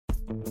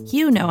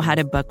You know how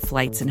to book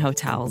flights and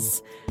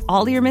hotels.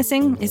 All you're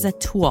missing is a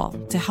tool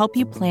to help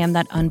you plan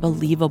that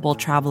unbelievable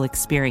travel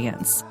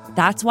experience.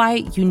 That's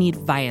why you need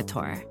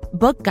Viator.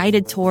 Book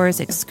guided tours,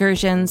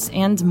 excursions,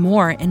 and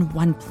more in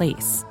one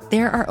place.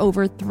 There are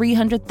over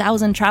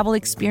 300,000 travel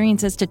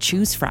experiences to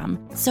choose from,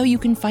 so you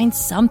can find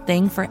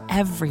something for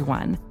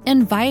everyone.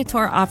 And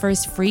Viator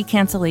offers free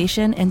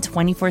cancellation and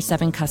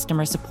 24/7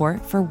 customer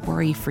support for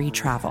worry-free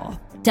travel.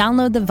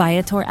 Download the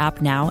Viator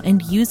app now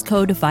and use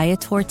code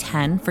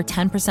Viator10 for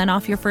 10%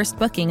 off your first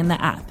booking in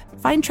the app.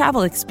 Find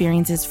travel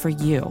experiences for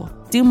you.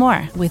 Do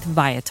more with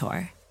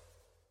Viator.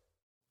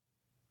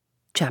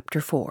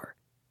 Chapter 4.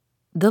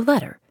 The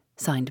letter,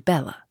 signed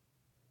Bella.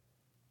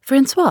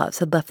 Françoise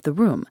had left the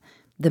room.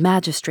 The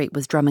magistrate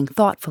was drumming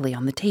thoughtfully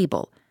on the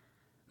table.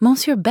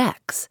 "Monsieur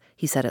Bex,"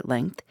 he said at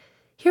length,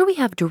 "here we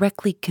have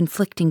directly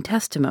conflicting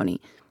testimony.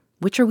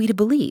 Which are we to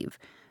believe,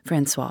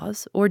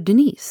 Françoise or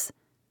Denise?"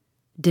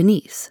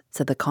 "Denise,"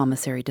 said the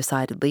commissary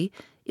decidedly.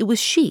 "It was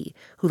she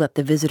who let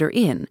the visitor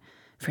in.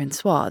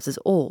 Françoise is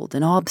old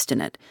and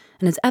obstinate,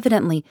 and has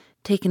evidently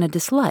taken a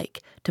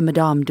dislike to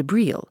Madame de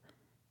Breuil.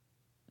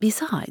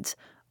 Besides,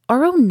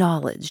 our own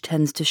knowledge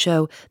tends to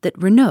show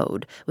that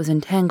Renaud was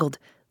entangled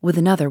with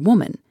another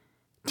woman."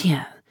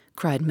 "Tiens,"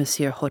 cried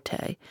Monsieur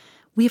Hottet,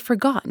 "we have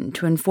forgotten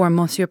to inform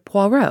Monsieur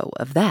Poirot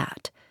of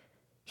that."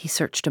 He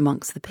searched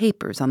amongst the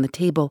papers on the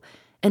table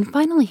and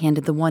finally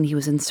handed the one he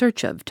was in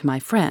search of to my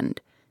friend.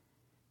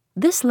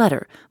 "This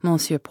letter,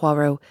 Monsieur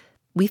Poirot,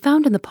 we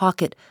found in the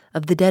pocket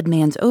of the dead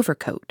man's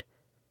overcoat."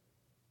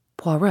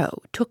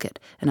 Poirot took it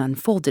and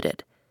unfolded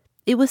it.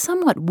 It was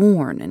somewhat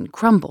worn and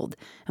crumbled,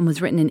 and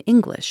was written in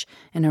English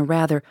in a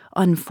rather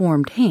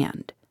unformed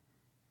hand.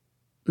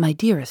 "My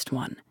dearest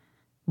one,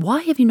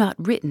 why have you not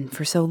written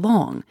for so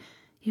long?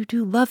 You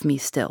do love me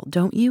still,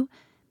 don't you?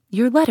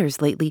 Your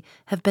letters lately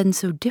have been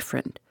so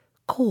different,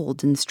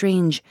 cold and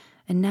strange,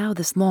 and now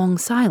this long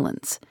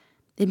silence.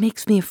 It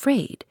makes me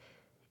afraid.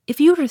 If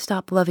you were to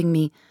stop loving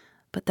me,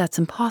 but that's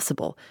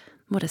impossible.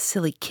 What a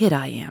silly kid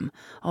I am,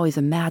 always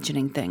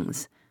imagining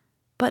things.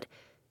 But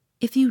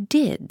if you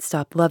did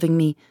stop loving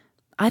me,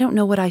 I don't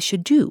know what I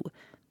should do.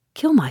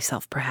 Kill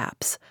myself,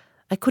 perhaps.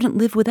 I couldn't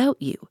live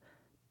without you.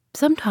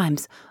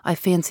 Sometimes I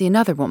fancy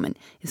another woman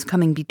is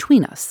coming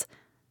between us.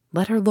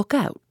 Let her look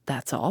out,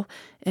 that's all,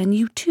 and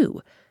you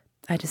too.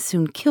 I'd as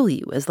soon kill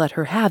you as let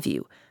her have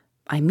you.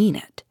 I mean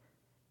it.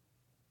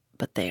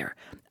 But there,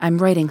 I'm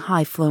writing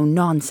high-flown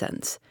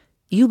nonsense.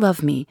 You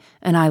love me,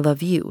 and I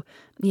love you.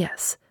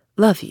 Yes,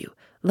 love you,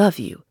 love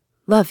you,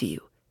 love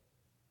you.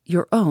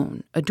 Your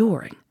own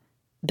adoring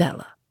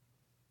Bella."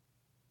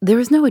 There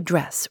is no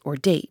address or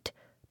date.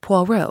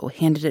 Poirot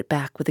handed it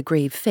back with a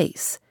grave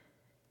face.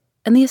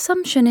 "And the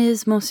assumption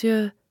is,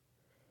 monsieur?"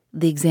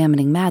 The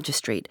examining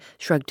magistrate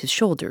shrugged his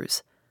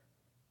shoulders.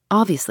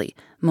 "Obviously,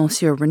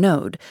 Monsieur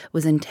Renaud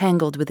was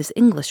entangled with this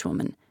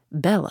Englishwoman,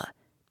 Bella.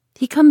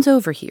 He comes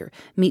over here,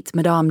 meets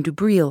Madame de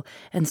Breuil,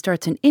 and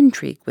starts an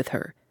intrigue with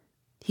her.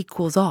 He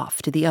cools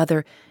off to the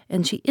other,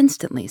 and she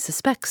instantly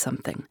suspects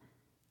something.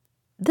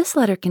 This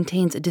letter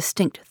contains a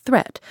distinct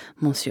threat,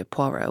 Monsieur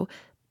Poirot.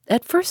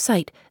 At first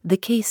sight, the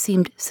case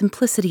seemed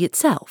simplicity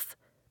itself,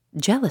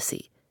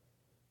 jealousy.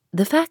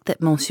 The fact that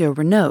Monsieur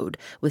Renaud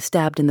was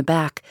stabbed in the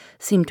back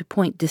seemed to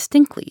point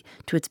distinctly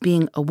to its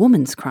being a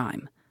woman's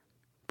crime."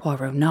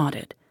 Poirot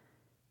nodded.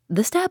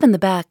 "The stab in the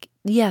back,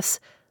 yes,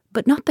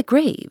 but not the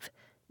grave.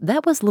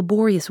 That was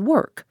laborious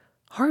work,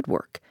 hard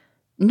work.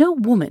 No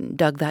woman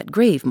dug that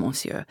grave,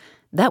 monsieur.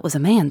 That was a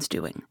man's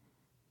doing."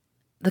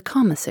 The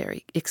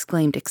commissary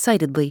exclaimed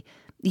excitedly,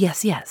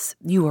 Yes,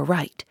 you are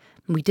right.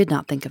 We did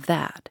not think of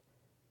that."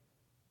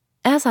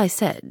 "As I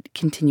said,"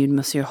 continued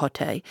Monsieur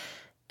Hottet,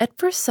 "at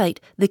first sight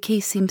the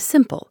case seems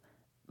simple,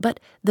 but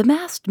the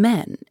masked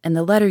men and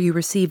the letter you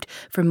received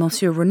from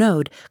Monsieur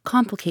Renaud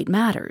complicate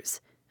matters.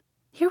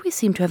 Here we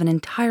seem to have an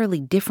entirely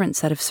different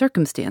set of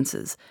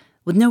circumstances,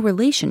 with no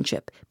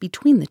relationship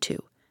between the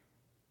two.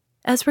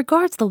 As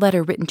regards the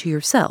letter written to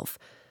yourself,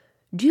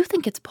 do you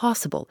think it's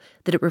possible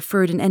that it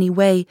referred in any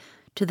way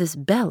to this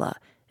Bella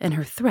and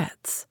her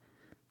threats?"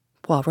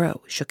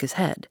 Poirot shook his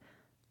head.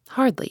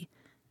 "Hardly.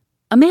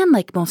 A man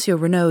like Monsieur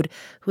Renaud,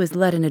 who has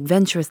led an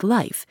adventurous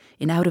life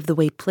in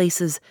out-of-the-way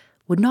places,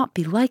 would not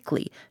be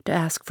likely to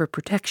ask for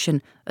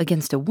protection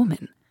against a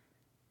woman."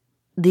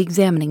 The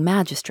examining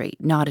magistrate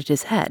nodded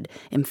his head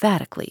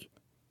emphatically.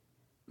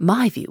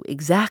 "My view,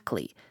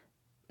 exactly.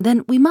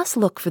 Then we must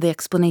look for the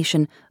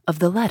explanation of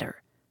the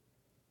letter."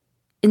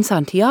 "In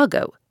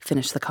Santiago,"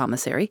 finished the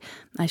commissary,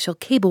 "I shall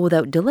cable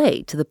without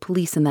delay to the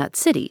police in that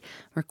city,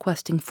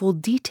 requesting full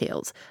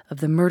details of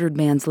the murdered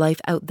man's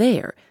life out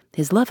there,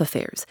 his love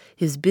affairs,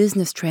 his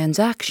business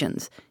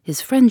transactions,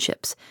 his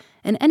friendships,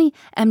 and any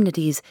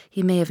enmities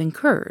he may have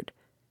incurred.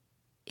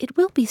 It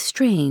will be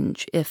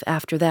strange if,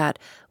 after that,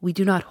 we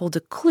do not hold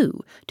a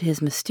clue to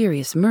his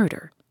mysterious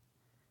murder."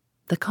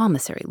 The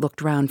commissary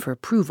looked round for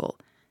approval.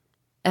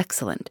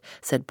 "Excellent,"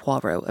 said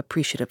Poirot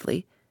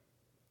appreciatively.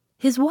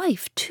 "His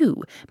wife,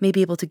 too, may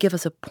be able to give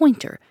us a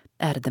pointer,"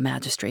 added the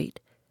magistrate.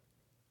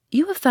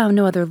 You have found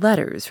no other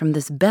letters from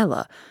this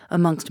Bella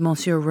amongst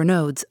Monsieur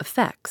Renaud's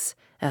effects?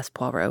 Asked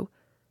Poirot.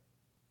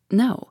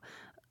 No.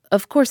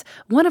 Of course,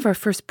 one of our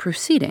first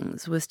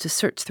proceedings was to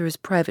search through his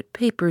private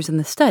papers in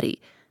the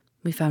study.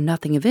 We found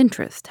nothing of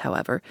interest,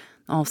 however.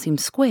 All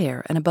seemed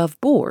square and above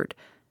board.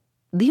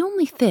 The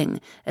only thing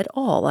at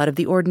all out of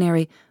the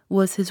ordinary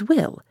was his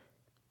will.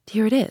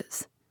 Here it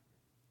is.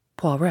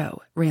 Poirot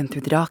ran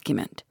through the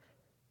document.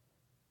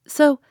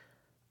 So,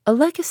 a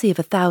legacy of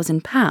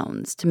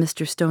 £1,000 to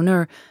Mr.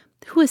 Stoner.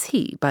 Who is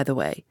he, by the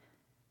way?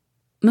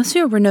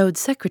 Monsieur Renaud's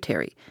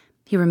secretary.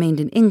 He remained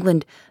in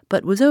England,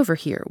 but was over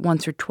here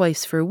once or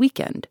twice for a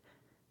weekend.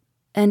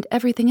 And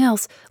everything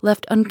else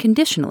left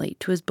unconditionally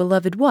to his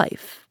beloved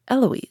wife,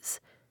 Eloise.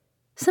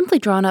 Simply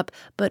drawn up,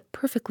 but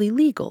perfectly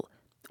legal,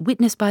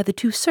 witnessed by the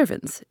two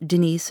servants,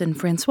 Denise and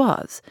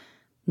Francoise.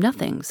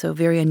 Nothing so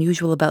very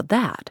unusual about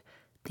that.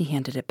 He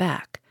handed it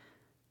back.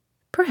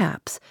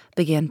 Perhaps,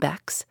 began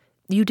Bex,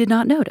 you did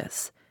not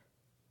notice.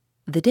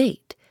 The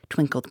date,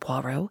 twinkled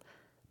Poirot.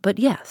 But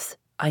yes,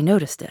 I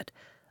noticed it.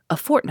 A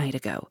fortnight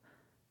ago.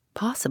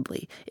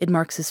 Possibly it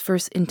marks his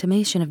first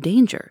intimation of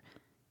danger.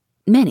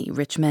 Many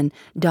rich men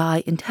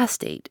die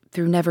intestate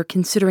through never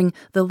considering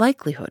the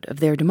likelihood of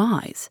their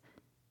demise.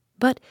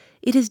 But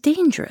it is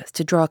dangerous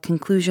to draw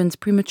conclusions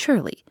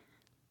prematurely.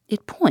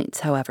 It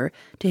points, however,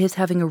 to his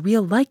having a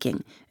real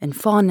liking and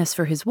fondness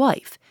for his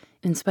wife,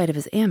 in spite of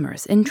his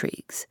amorous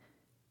intrigues.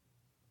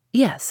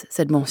 Yes,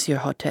 said Monsieur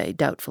Hautet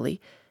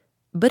doubtfully,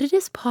 but it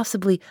is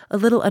possibly a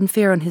little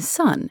unfair on his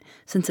son,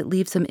 since it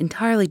leaves him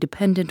entirely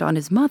dependent on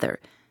his mother.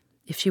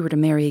 If she were to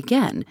marry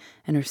again,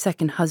 and her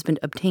second husband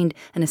obtained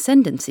an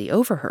ascendancy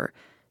over her,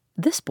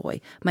 this boy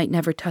might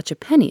never touch a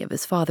penny of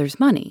his father's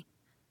money.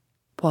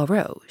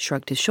 Poirot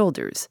shrugged his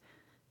shoulders.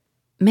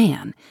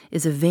 Man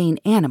is a vain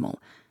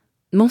animal.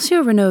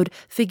 Monsieur Renaud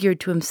figured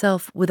to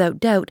himself without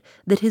doubt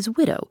that his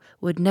widow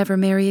would never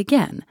marry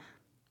again.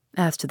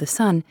 As to the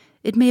son,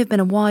 it may have been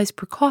a wise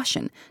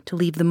precaution to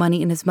leave the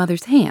money in his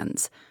mother's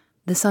hands.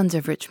 The sons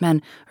of rich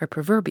men are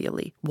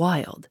proverbially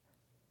wild.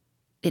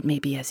 It may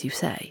be as you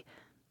say.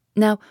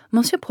 Now,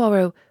 Monsieur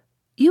Poirot,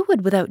 you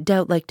would without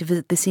doubt like to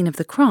visit the scene of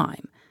the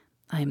crime.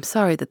 I am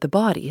sorry that the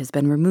body has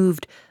been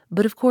removed,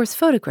 but of course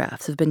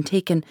photographs have been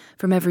taken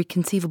from every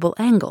conceivable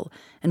angle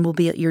and will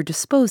be at your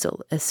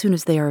disposal as soon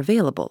as they are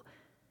available.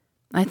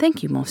 I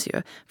thank you,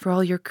 monsieur, for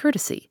all your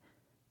courtesy.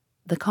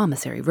 The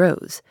commissary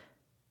rose.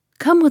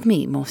 Come with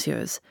me,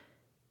 monsieurs.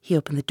 He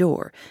opened the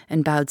door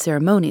and bowed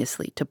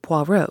ceremoniously to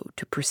Poirot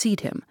to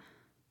precede him.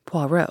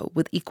 Poirot,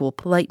 with equal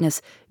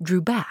politeness,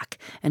 drew back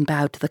and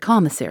bowed to the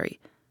commissary.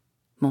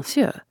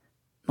 Monsieur,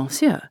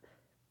 monsieur.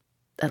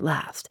 At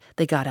last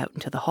they got out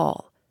into the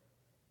hall.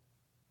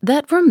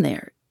 That room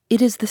there,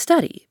 it is the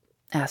study?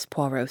 Asked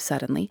Poirot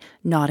suddenly,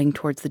 nodding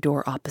towards the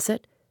door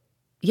opposite.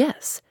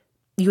 Yes.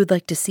 You would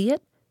like to see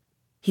it?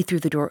 He threw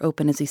the door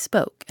open as he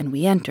spoke, and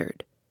we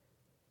entered.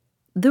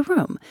 The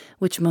room,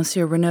 which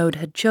Monsieur Renaud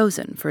had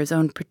chosen for his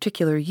own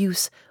particular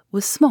use,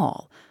 was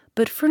small,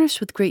 but furnished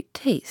with great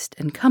taste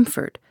and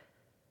comfort.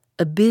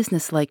 A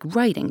business-like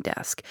writing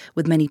desk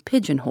with many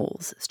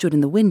pigeonholes stood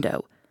in the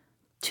window.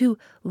 2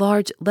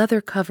 large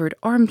leather-covered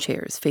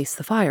armchairs faced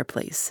the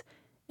fireplace,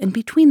 and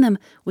between them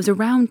was a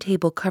round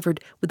table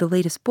covered with the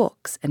latest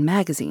books and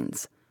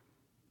magazines.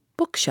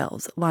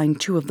 Bookshelves lined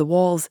 2 of the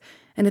walls,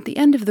 and at the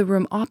end of the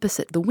room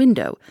opposite the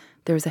window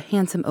there was a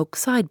handsome oak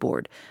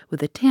sideboard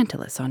with a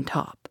tantalus on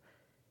top.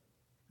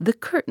 The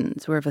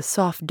curtains were of a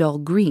soft dull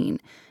green,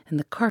 and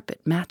the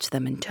carpet matched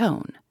them in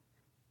tone.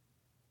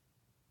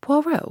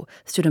 Poirot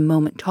stood a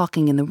moment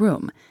talking in the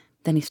room,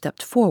 then he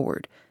stepped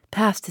forward,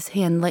 passed his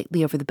hand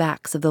lightly over the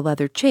backs of the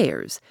leather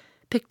chairs,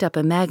 picked up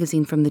a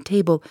magazine from the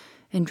table,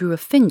 and drew a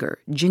finger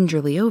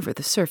gingerly over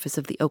the surface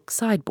of the oak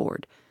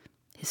sideboard.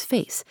 His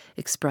face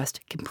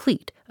expressed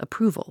complete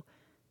approval.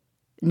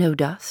 No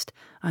dust?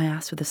 I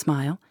asked with a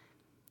smile.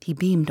 He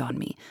beamed on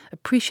me,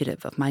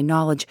 appreciative of my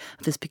knowledge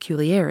of his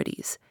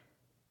peculiarities.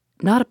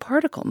 Not a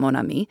particle, mon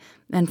ami,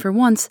 and for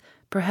once,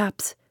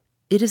 perhaps,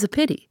 it is a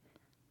pity.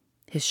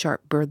 His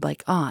sharp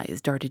bird-like eyes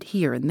darted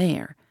here and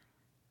there.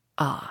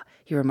 Ah,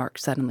 he remarked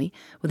suddenly,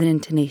 with an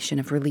intonation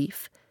of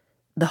relief.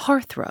 The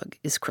hearth-rug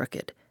is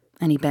crooked,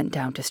 and he bent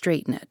down to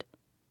straighten it.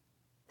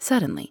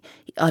 Suddenly,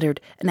 he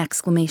uttered an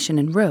exclamation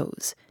and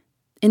rose.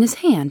 In his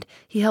hand,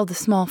 he held a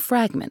small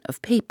fragment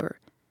of paper.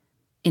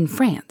 In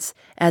France,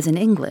 as in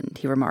England,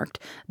 he remarked,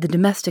 the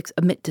domestics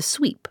omit to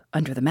sweep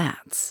under the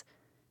mats.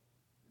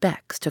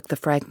 Bex took the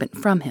fragment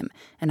from him,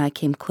 and I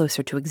came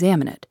closer to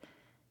examine it.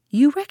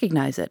 You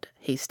recognize it,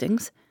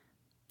 Hastings?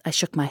 I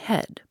shook my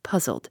head,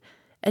 puzzled,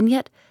 and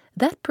yet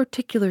that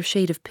particular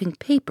shade of pink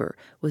paper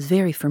was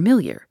very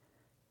familiar.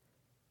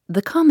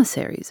 The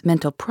commissary's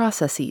mental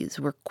processes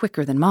were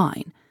quicker than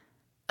mine.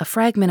 A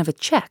fragment of a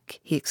check,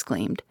 he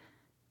exclaimed.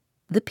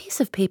 The piece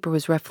of paper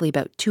was roughly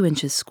about 2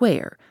 inches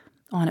square.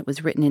 On it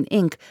was written in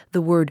ink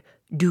the word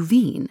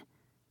Duveen.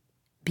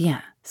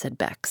 Bien, said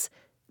Bex.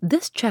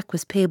 This check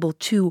was payable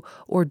to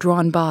or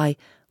drawn by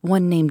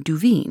one named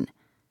Duveen.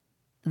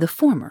 The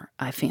former,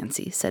 I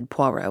fancy, said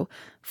Poirot,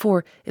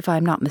 for, if I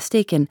am not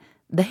mistaken,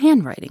 The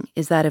handwriting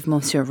is that of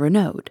Monsieur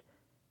Renaud.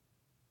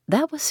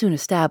 That was soon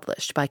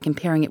established by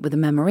comparing it with a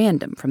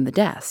memorandum from the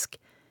desk.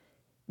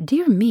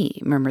 "Dear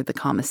me," murmured the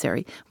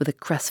commissary with a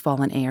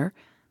crestfallen air,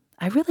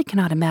 "I really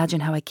cannot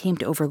imagine how I came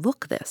to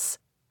overlook this."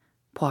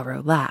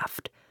 Poirot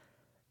laughed.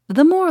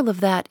 "The moral of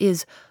that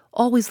is,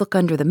 always look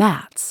under the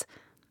mats.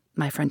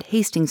 My friend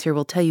Hastings here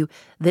will tell you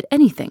that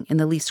anything in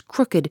the least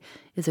crooked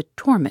is a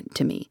torment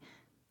to me.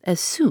 As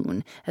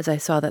soon as I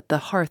saw that the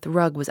hearth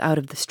rug was out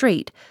of the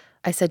straight,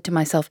 I said to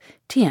myself,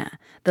 tiens,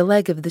 the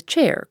leg of the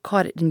chair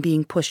caught it in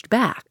being pushed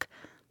back.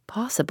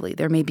 Possibly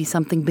there may be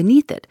something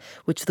beneath it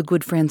which the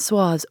good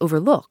Françoise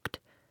overlooked."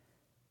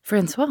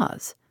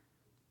 Françoise?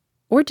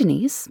 Or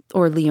Denise,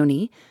 or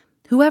Leonie,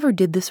 whoever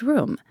did this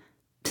room.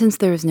 Since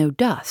there is no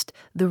dust,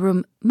 the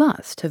room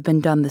must have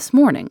been done this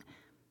morning.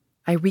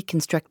 I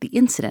reconstruct the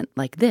incident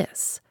like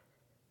this.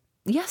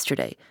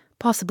 Yesterday,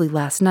 possibly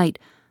last night,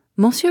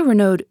 Monsieur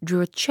Renaud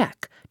drew a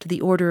cheque to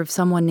the order of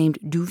someone named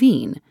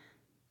Duveen.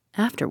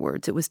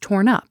 Afterwards it was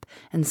torn up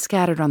and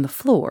scattered on the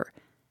floor.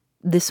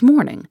 This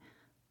morning,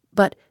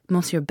 but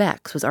Monsieur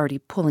Bex was already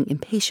pulling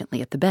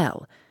impatiently at the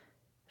bell.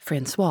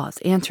 Françoise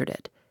answered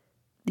it.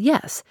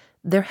 Yes,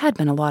 there had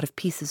been a lot of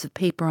pieces of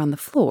paper on the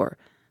floor.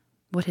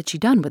 What had she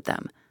done with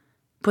them?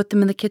 Put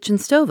them in the kitchen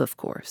stove, of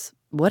course.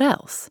 What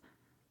else?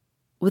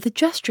 With a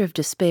gesture of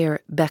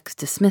despair, Bex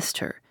dismissed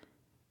her.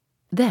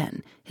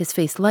 Then, his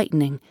face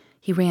lightening,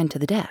 he ran to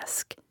the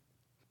desk.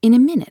 In a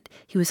minute,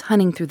 he was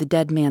hunting through the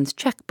dead man's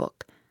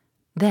checkbook.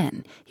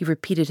 Then he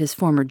repeated his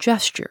former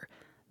gesture.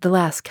 The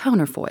last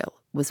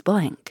counterfoil was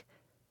blank.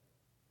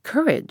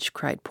 "Courage,"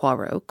 cried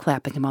Poirot,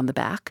 clapping him on the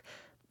back.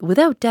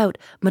 "Without doubt,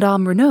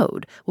 Madame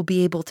Renaud will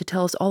be able to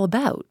tell us all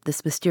about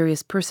this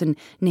mysterious person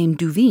named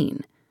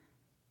Duveen."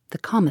 The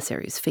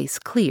commissary's face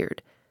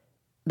cleared.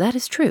 "That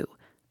is true.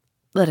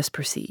 Let us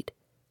proceed."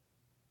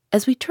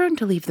 As we turned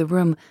to leave the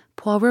room,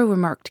 Poirot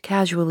remarked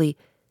casually,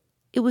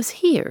 "It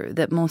was here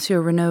that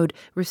Monsieur Renaud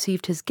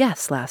received his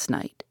guests last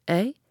night,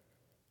 eh?"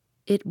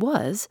 "It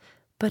was,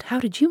 but how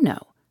did you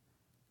know?"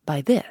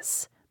 "By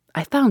this.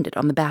 I found it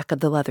on the back of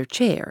the leather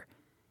chair."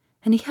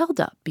 And he held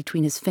up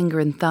between his finger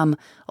and thumb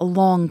a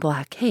long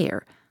black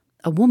hair,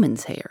 a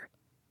woman's hair.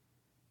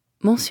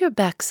 Monsieur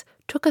Bex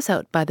took us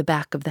out by the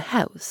back of the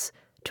house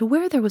to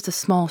where there was a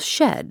small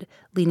shed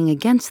leaning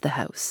against the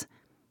house.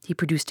 He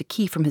produced a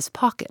key from his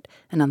pocket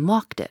and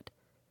unlocked it.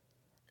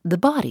 "The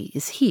body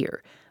is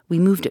here. We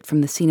moved it from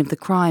the scene of the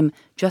crime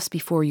just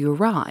before you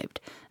arrived,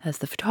 as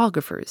the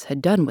photographers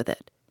had done with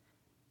it."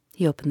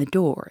 He opened the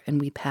door, and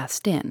we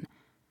passed in.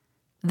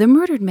 The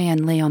murdered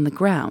man lay on the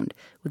ground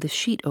with a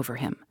sheet over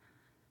him.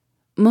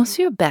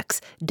 Monsieur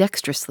Bex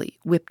dexterously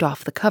whipped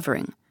off the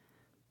covering.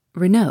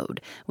 Renaud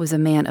was a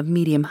man of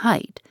medium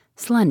height,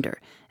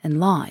 slender and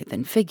lithe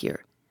in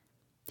figure.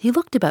 He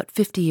looked about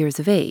 50 years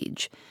of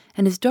age,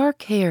 and his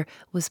dark hair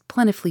was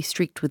plentifully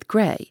streaked with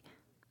gray.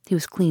 He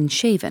was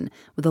clean-shaven,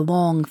 with a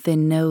long,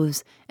 thin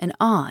nose and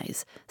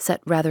eyes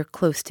set rather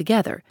close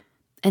together,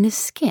 and his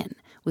skin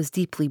was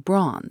deeply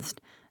bronzed,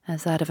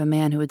 as that of a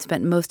man who had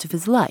spent most of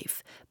his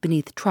life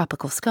beneath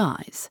tropical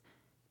skies.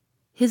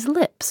 His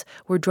lips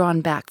were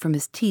drawn back from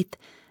his teeth,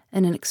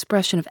 and an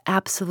expression of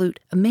absolute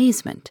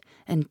amazement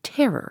and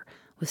terror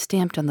was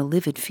stamped on the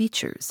livid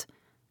features.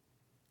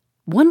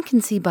 "One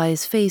can see by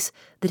his face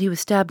that he was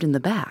stabbed in the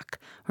back,"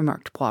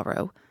 remarked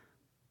Poirot.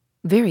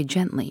 Very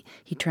gently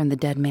he turned the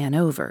dead man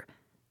over.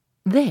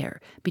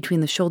 There,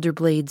 between the shoulder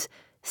blades,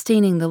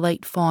 staining the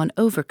light fawn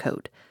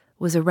overcoat,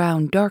 was a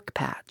round dark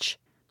patch.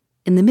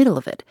 In the middle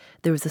of it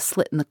there was a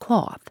slit in the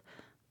cloth.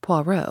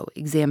 Poirot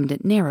examined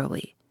it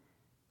narrowly.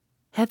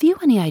 "Have you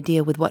any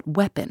idea with what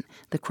weapon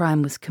the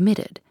crime was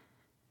committed?"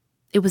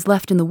 "It was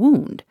left in the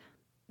wound."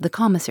 The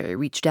commissary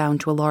reached down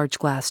to a large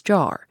glass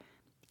jar.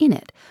 In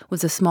it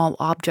was a small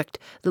object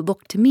that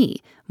looked to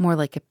me more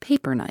like a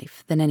paper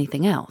knife than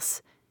anything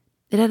else.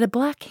 It had a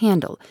black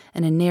handle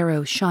and a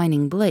narrow,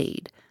 shining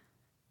blade.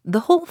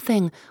 The whole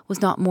thing was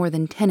not more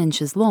than 10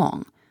 inches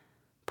long.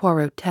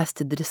 Poirot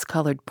tested the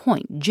discolored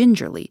point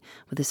gingerly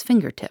with his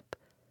fingertip.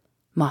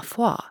 "Ma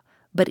foi,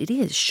 but it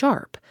is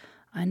sharp.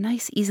 A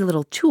nice, easy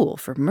little tool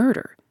for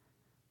murder."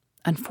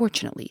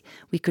 "Unfortunately,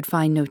 we could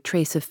find no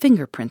trace of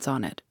fingerprints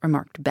on it,"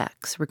 remarked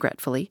Bex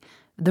regretfully.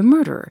 "The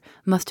murderer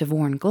must have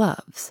worn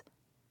gloves."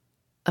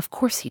 "Of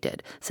course he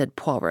did," said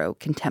Poirot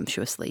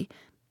contemptuously.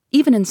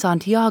 "Even in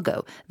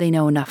Santiago they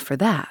know enough for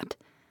that.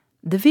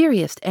 The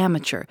veriest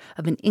amateur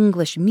of an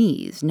English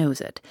mise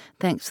knows it,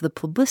 thanks to the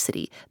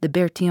publicity the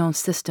Bertillon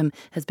system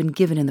has been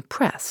given in the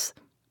press.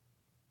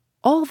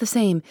 All the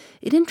same,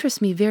 it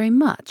interests me very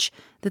much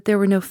that there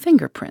were no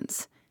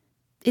fingerprints.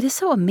 It is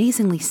so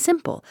amazingly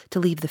simple to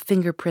leave the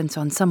fingerprints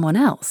on someone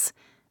else,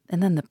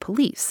 and then the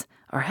police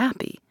are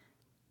happy."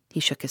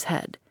 He shook his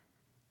head.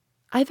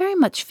 "I very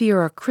much fear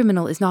our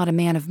criminal is not a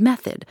man of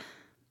method.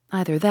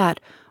 Either that,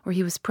 or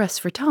he was pressed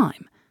for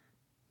time.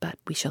 But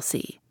we shall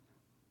see."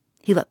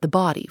 He let the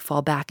body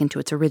fall back into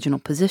its original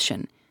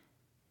position.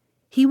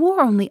 "He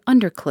wore only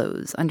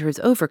underclothes under his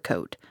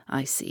overcoat,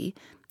 I see,"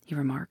 he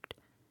remarked.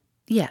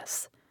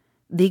 "Yes.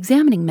 The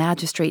examining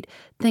magistrate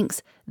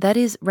thinks that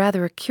is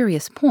rather a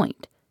curious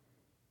point.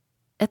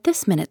 At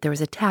this minute there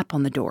was a tap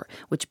on the door,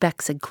 which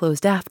Bex had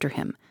closed after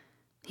him.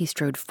 He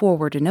strode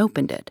forward and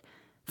opened it.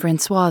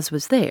 Francoise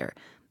was there.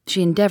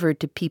 She endeavored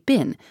to peep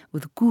in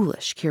with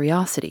ghoulish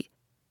curiosity.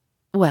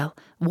 "Well,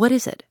 what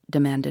is it?"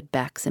 demanded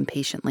Bex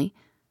impatiently.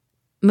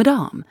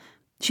 "Madame,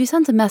 she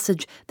sends a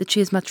message that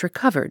she is much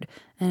recovered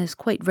and is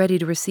quite ready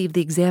to receive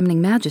the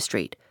examining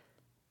magistrate."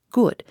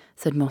 "Good,"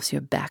 said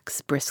Monsieur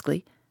Bex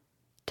briskly.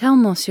 "Tell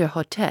Monsieur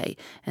Hautet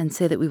and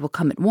say that we will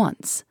come at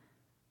once."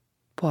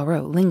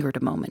 Poirot lingered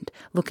a moment,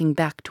 looking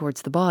back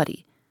towards the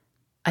body.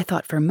 I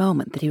thought for a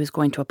moment that he was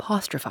going to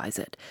apostrophize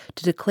it,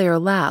 to declare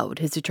aloud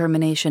his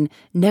determination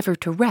never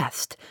to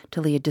rest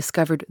till he had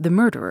discovered the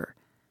murderer.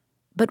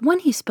 But when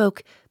he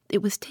spoke,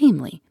 it was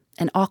tamely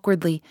and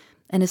awkwardly,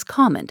 and his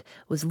comment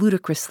was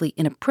ludicrously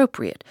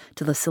inappropriate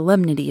to the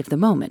solemnity of the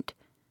moment.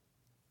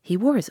 "He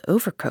wore his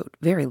overcoat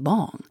very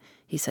long,"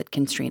 he said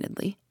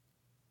constrainedly.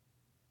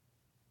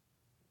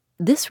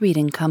 This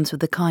reading comes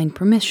with the kind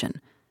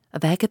permission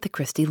of Agatha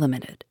Christie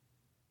Limited.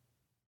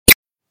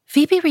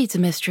 Phoebe Reads a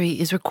Mystery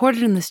is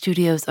recorded in the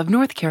studios of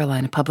North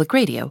Carolina Public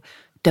Radio,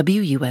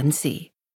 WUNC.